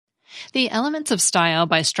The Elements of Style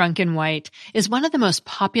by Strunk and White is one of the most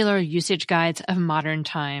popular usage guides of modern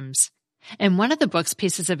times. And one of the book's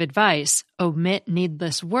pieces of advice, omit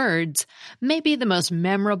needless words, may be the most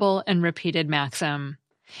memorable and repeated maxim.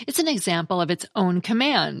 It's an example of its own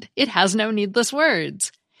command. It has no needless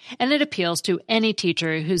words. And it appeals to any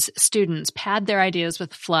teacher whose students pad their ideas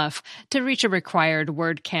with fluff to reach a required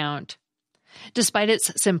word count. Despite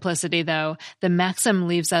its simplicity, though, the maxim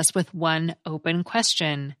leaves us with one open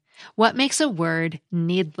question. What makes a word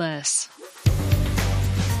needless?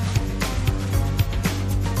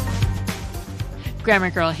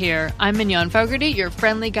 Grammar Girl here. I'm Mignon Fogarty, your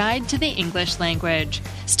friendly guide to the English language.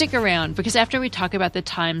 Stick around, because after we talk about the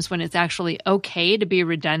times when it's actually okay to be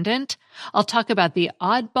redundant, I'll talk about the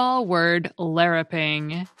oddball word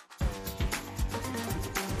larruping.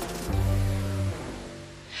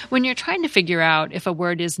 When you're trying to figure out if a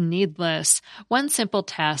word is needless, one simple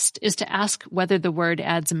test is to ask whether the word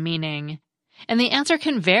adds meaning. And the answer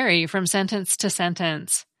can vary from sentence to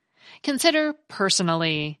sentence. Consider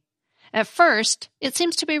personally. At first, it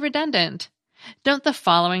seems to be redundant. Don't the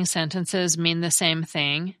following sentences mean the same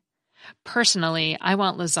thing? Personally, I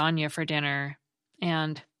want lasagna for dinner.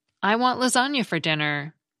 And I want lasagna for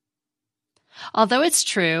dinner. Although it's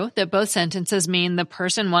true that both sentences mean the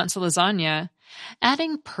person wants lasagna,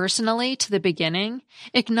 adding personally to the beginning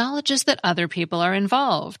acknowledges that other people are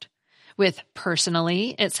involved. With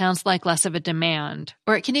personally, it sounds like less of a demand,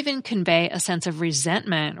 or it can even convey a sense of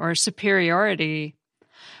resentment or superiority.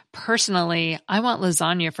 Personally, I want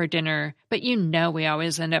lasagna for dinner, but you know we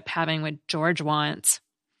always end up having what George wants.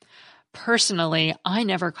 Personally, I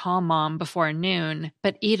never call Mom before noon,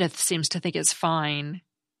 but Edith seems to think it's fine.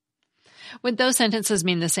 Would those sentences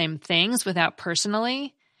mean the same things without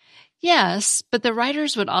personally? Yes, but the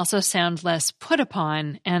writers would also sound less put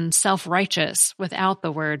upon and self-righteous without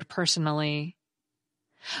the word personally.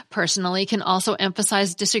 Personally can also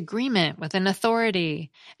emphasize disagreement with an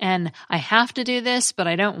authority, and I have to do this, but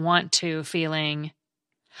I don't want to feeling.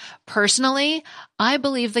 Personally, I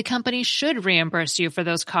believe the company should reimburse you for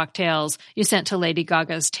those cocktails you sent to Lady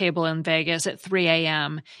Gaga's table in Vegas at 3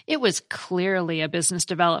 a.m. It was clearly a business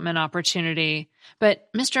development opportunity,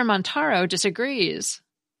 but Mr. Montaro disagrees.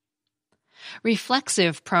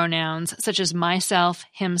 Reflexive pronouns such as myself,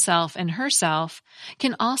 himself, and herself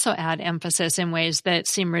can also add emphasis in ways that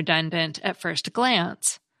seem redundant at first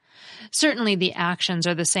glance. Certainly the actions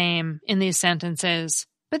are the same in these sentences,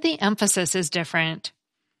 but the emphasis is different.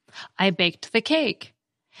 I baked the cake,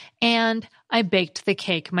 and I baked the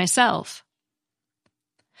cake myself.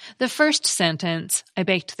 The first sentence, I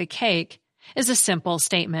baked the cake, is a simple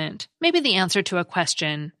statement, maybe the answer to a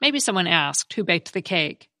question, maybe someone asked who baked the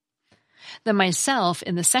cake. The myself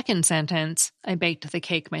in the second sentence, I baked the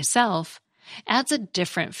cake myself, adds a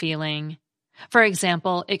different feeling. For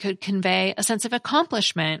example, it could convey a sense of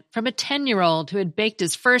accomplishment from a 10-year-old who had baked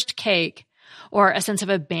his first cake, or a sense of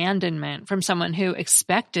abandonment from someone who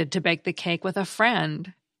expected to bake the cake with a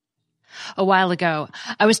friend. A while ago,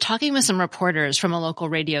 I was talking with some reporters from a local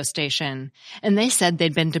radio station, and they said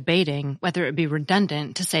they'd been debating whether it would be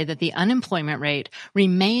redundant to say that the unemployment rate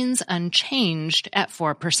remains unchanged at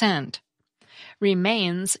 4%.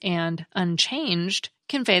 Remains and unchanged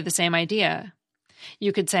convey the same idea.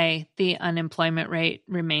 You could say the unemployment rate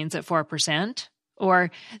remains at 4%, or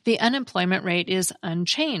the unemployment rate is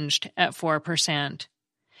unchanged at 4%.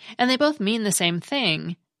 And they both mean the same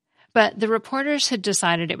thing, but the reporters had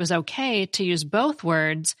decided it was okay to use both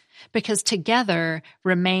words because together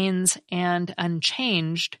remains and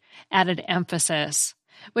unchanged added emphasis,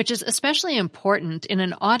 which is especially important in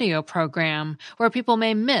an audio program where people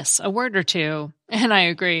may miss a word or two, and I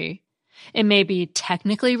agree. It may be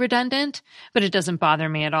technically redundant, but it doesn't bother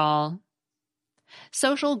me at all.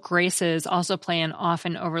 Social graces also play an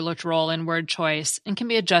often overlooked role in word choice and can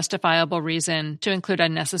be a justifiable reason to include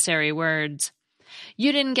unnecessary words.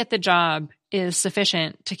 You didn't get the job is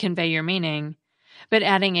sufficient to convey your meaning, but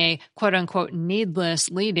adding a quote-unquote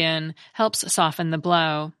needless lead-in helps soften the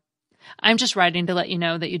blow. I'm just writing to let you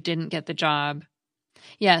know that you didn't get the job.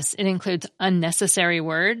 Yes, it includes unnecessary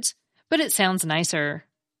words, but it sounds nicer.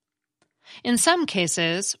 In some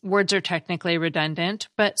cases, words are technically redundant,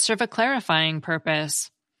 but serve a clarifying purpose.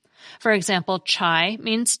 For example, chai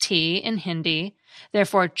means tea in Hindi,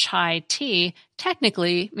 therefore chai tea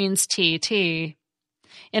technically means tea.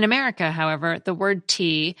 In America, however, the word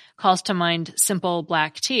tea calls to mind simple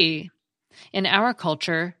black tea. In our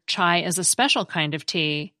culture, chai is a special kind of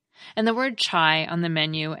tea, and the word chai on the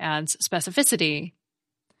menu adds specificity.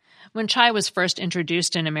 When chai was first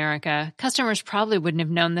introduced in America, customers probably wouldn't have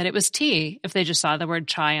known that it was tea if they just saw the word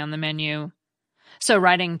chai on the menu. So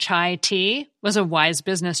writing chai tea was a wise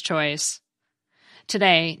business choice.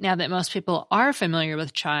 Today, now that most people are familiar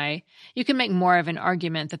with chai, you can make more of an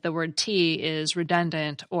argument that the word tea is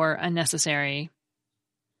redundant or unnecessary.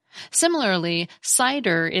 Similarly,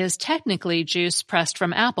 cider is technically juice pressed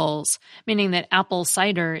from apples, meaning that apple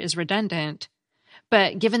cider is redundant.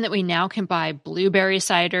 But given that we now can buy blueberry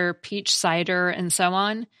cider, peach cider, and so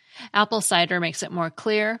on, apple cider makes it more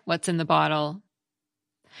clear what's in the bottle.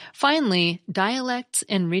 Finally, dialects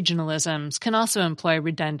and regionalisms can also employ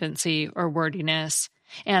redundancy or wordiness,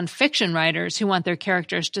 and fiction writers who want their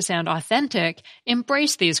characters to sound authentic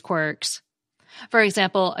embrace these quirks. For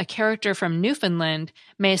example, a character from Newfoundland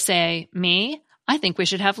may say, "Me? I think we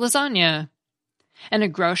should have lasagna." And a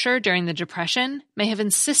grocer during the Depression may have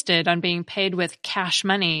insisted on being paid with cash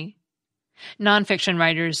money. Nonfiction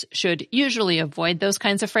writers should usually avoid those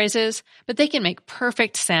kinds of phrases, but they can make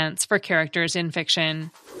perfect sense for characters in fiction.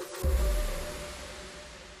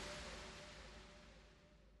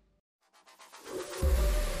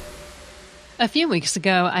 A few weeks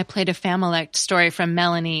ago, I played a Familect story from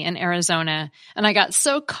Melanie in Arizona, and I got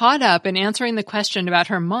so caught up in answering the question about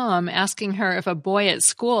her mom asking her if a boy at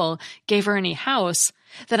school gave her any house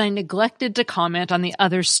that I neglected to comment on the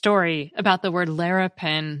other story about the word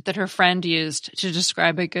Larruping that her friend used to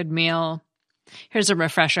describe a good meal. Here's a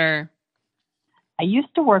refresher. I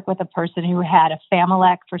used to work with a person who had a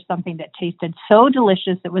Familect for something that tasted so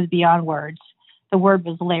delicious it was beyond words. The word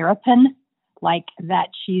was Larruping, like that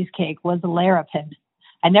cheesecake was Larruping.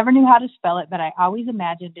 I never knew how to spell it, but I always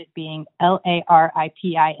imagined it being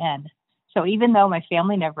Laripin. So even though my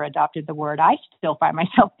family never adopted the word, I still find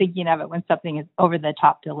myself thinking of it when something is over the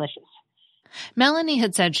top delicious. Melanie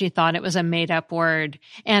had said she thought it was a made-up word,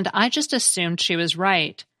 and I just assumed she was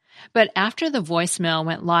right. But after the voicemail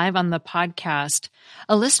went live on the podcast,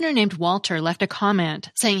 a listener named Walter left a comment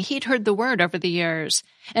saying he'd heard the word over the years,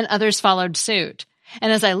 and others followed suit.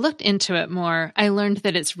 And as I looked into it more, I learned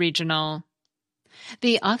that it's regional.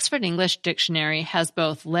 The Oxford English Dictionary has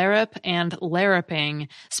both Larrup and Larruping,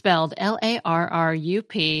 spelled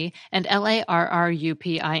Larrup and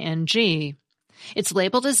Larruping. It's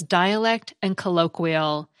labeled as dialect and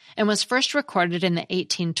colloquial, and was first recorded in the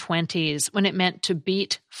 1820s when it meant to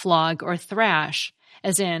beat, flog, or thrash,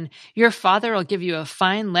 as in, your father will give you a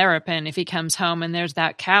fine Larruping if he comes home and there's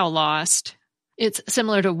that cow lost. It's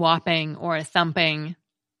similar to whopping or thumping.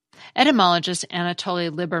 Etymologist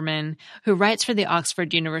Anatoly Liberman, who writes for the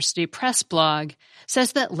Oxford University Press blog,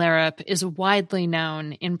 says that Larrup is widely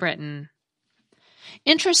known in Britain.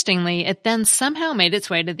 Interestingly, it then somehow made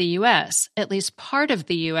its way to the U.S., at least part of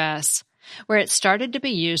the U.S., where it started to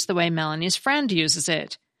be used the way Melanie's friend uses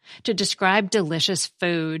it, to describe delicious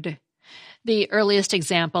food. The earliest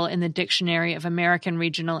example in the Dictionary of American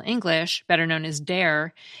Regional English, better known as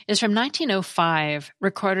DARE, is from 1905,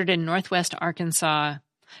 recorded in Northwest Arkansas.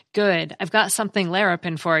 Good, I've got something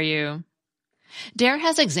Larruping for you. DARE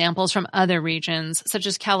has examples from other regions, such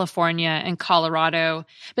as California and Colorado,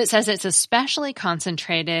 but says it's especially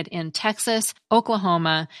concentrated in Texas,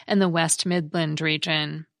 Oklahoma, and the West Midland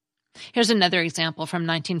region. Here's another example from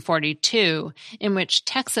 1942, in which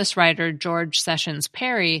Texas writer George Sessions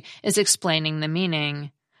Perry is explaining the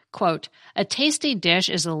meaning. Quote, a tasty dish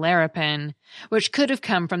is a Larruping, which could have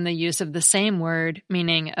come from the use of the same word,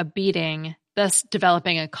 meaning a beating, thus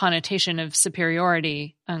developing a connotation of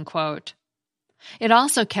superiority, unquote. It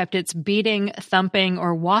also kept its beating, thumping,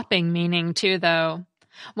 or whopping meaning too, though.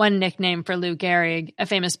 One nickname for Lou Gehrig, a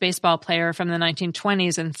famous baseball player from the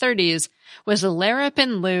 1920s and 30s, was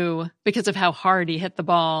Larruping Lou because of how hard he hit the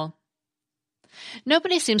ball.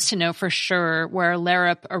 Nobody seems to know for sure where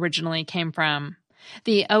Larrup originally came from.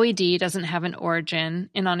 The OED doesn't have an origin,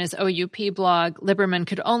 and on his OUP blog, Liberman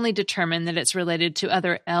could only determine that it's related to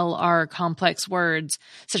other LR complex words,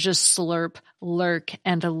 such as slurp, lurk,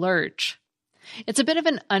 and lurch. It's a bit of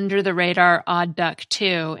an under-the-radar odd duck,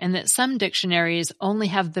 too, in that some dictionaries only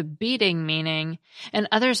have the beating meaning, and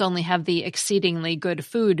others only have the exceedingly good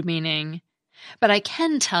food meaning. But I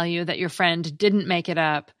can tell you that your friend didn't make it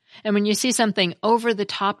up, and when you see something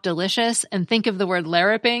over-the-top delicious and think of the word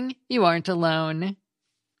Larruping, you aren't alone.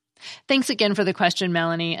 Thanks again for the question,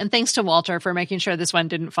 Melanie, and thanks to Walter for making sure this one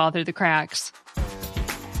didn't fall through the cracks.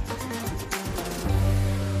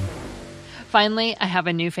 Finally, I have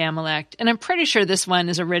a new Familect, and I'm pretty sure this one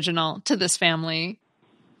is original to this family.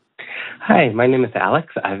 Hi, my name is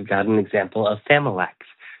Alex. I've got an example of Familect.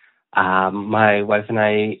 My wife and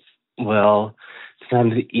I will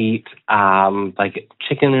sometimes eat like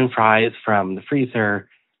chicken and fries from the freezer,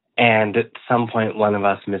 and at some point one of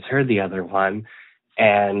us misheard the other one,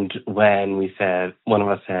 and when one of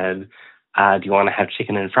us said, do you want to have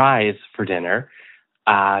chicken and fries for dinner?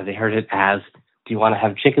 They heard it as, do you want to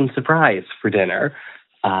have chicken surprise for dinner?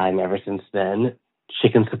 And ever since then,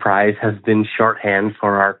 chicken surprise has been shorthand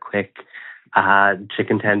for our quick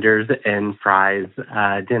chicken tenders and fries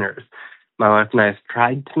dinners. My wife and I have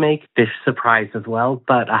tried to make fish surprise as well,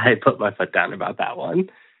 but I put my foot down about that one.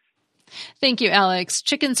 Thank you, Alex.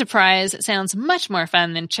 Chicken surprise sounds much more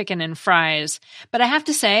fun than chicken and fries. But I have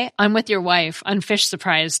to say, I'm with your wife on fish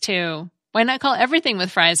surprise, too. Why not call everything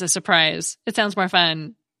with fries a surprise? It sounds more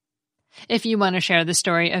fun. If you want to share the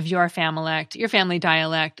story of your familect, your family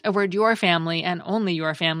dialect, a word your family and only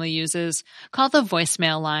your family uses, call the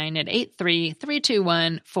voicemail line at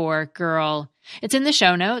 833-214-GIRL. It's in the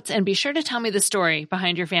show notes, and be sure to tell me the story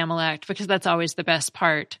behind your familect, because that's always the best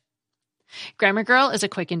part. Grammar Girl is a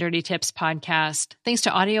quick and dirty tips podcast. Thanks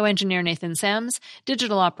to audio engineer Nathan Sims,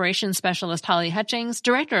 digital operations specialist Holly Hutchings,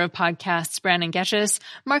 director of podcasts Brandon Getchis,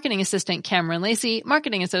 marketing assistant Cameron Lacey,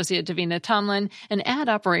 marketing associate Davina Tomlin, and ad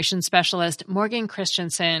operations specialist Morgan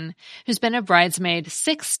Christensen, who's been a bridesmaid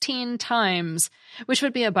 16 times, which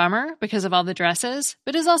would be a bummer because of all the dresses,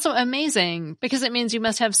 but is also amazing because it means you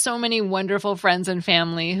must have so many wonderful friends and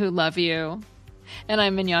family who love you. And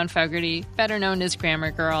I'm Mignon Fogarty, better known as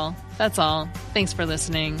Grammar Girl. That's all. Thanks for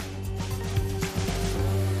listening.